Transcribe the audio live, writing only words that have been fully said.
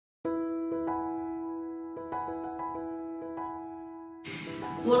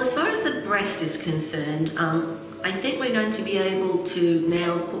Well, as far as the breast is concerned, I think we're going to be able to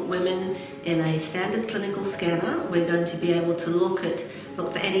now put women in a standard clinical scanner. We're going to be able to look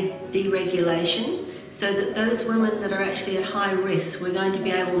for any deregulation, so that those women that are actually at high risk, we're going to be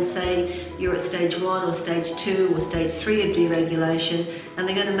able to say you're at stage 1 or stage 2 or stage 3 of deregulation, and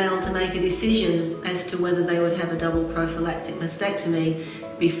they're going to be able to make a decision as to whether they would have a double prophylactic mastectomy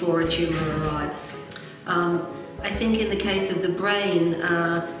before a tumour arrives. I think in the case of the brain,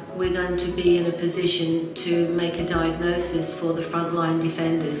 we're going to be in a position to make a diagnosis for the frontline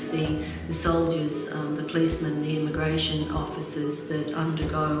defenders, the soldiers, the policemen, the immigration officers that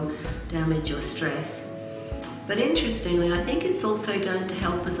undergo damage or stress. But interestingly, I think it's also going to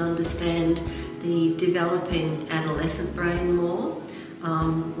help us understand the developing adolescent brain more.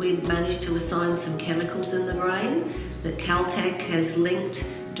 We've managed to assign some chemicals in the brain that Caltech has linked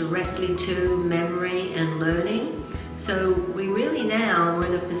directly to memory and learning. So we really now are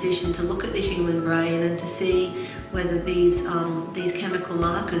in a position to look at the human brain and to see whether these chemical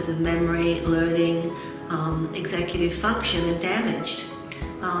markers of memory, learning, executive function are damaged.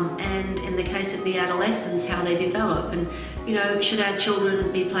 And in the case of the adolescents, how they develop. And, you know, should our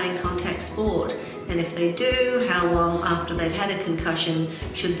children be playing contact sport? And if they do, how long after they've had a concussion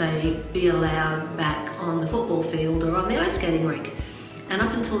should they be allowed back on the football field or on the ice skating rink? And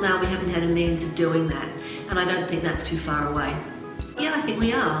up until now, we haven't had a means of doing that. And I don't think that's too far away. Yeah, I think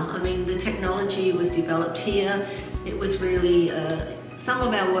we are. I mean, the technology was developed here. It was really, some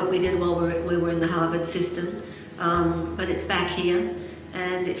of our work we did while we were in the Harvard system, but it's back here.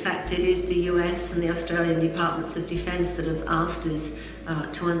 And in fact, it is the US and the Australian Departments of Defence that have asked us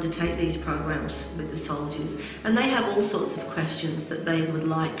to undertake these programs with the soldiers. And they have all sorts of questions that they would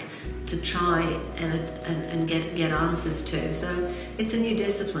like to try and get answers to. So it's a new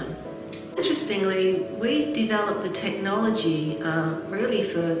discipline. Interestingly, we developed the technology really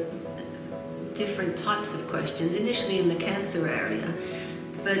for different types of questions, initially in the cancer area.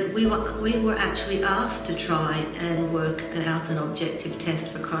 But we were actually asked to try and work out an objective test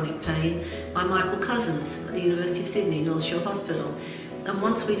for chronic pain by Michael Cousins at the University of Sydney, North Shore Hospital. And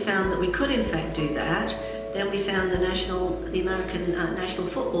once we found that we could in fact do that, then we found the American National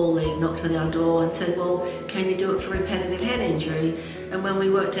Football League knocked on our door and said, well, can you do it for repetitive head injury? And when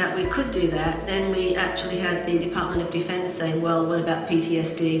we worked out we could do that, then we actually had the Department of Defence saying, well, what about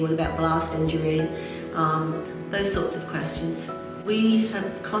PTSD? What about blast injury? Those sorts of questions. We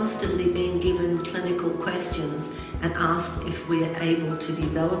have constantly been given clinical questions and asked if we are able to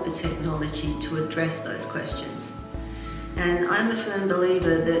develop a technology to address those questions. And I'm a firm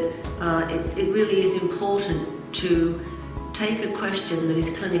believer that it really is important to take a question that is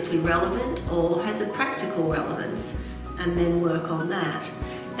clinically relevant or has a practical relevance and then work on that.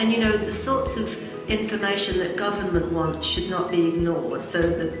 And you know, the sorts of information that government wants should not be ignored. So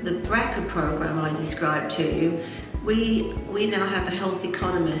the BRCA program I described to you, we now have a health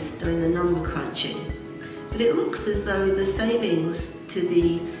economist doing the number crunching. But it looks as though the savings to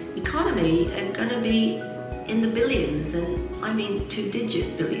the economy are going to be in the billions, and I mean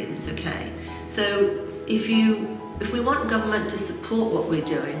 2-digit billions, okay? So if we want government to support what we're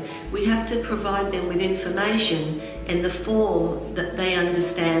doing, we have to provide them with information in the form that they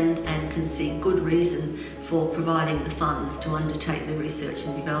understand and can see good reason for providing the funds to undertake the research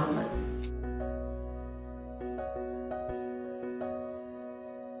and development.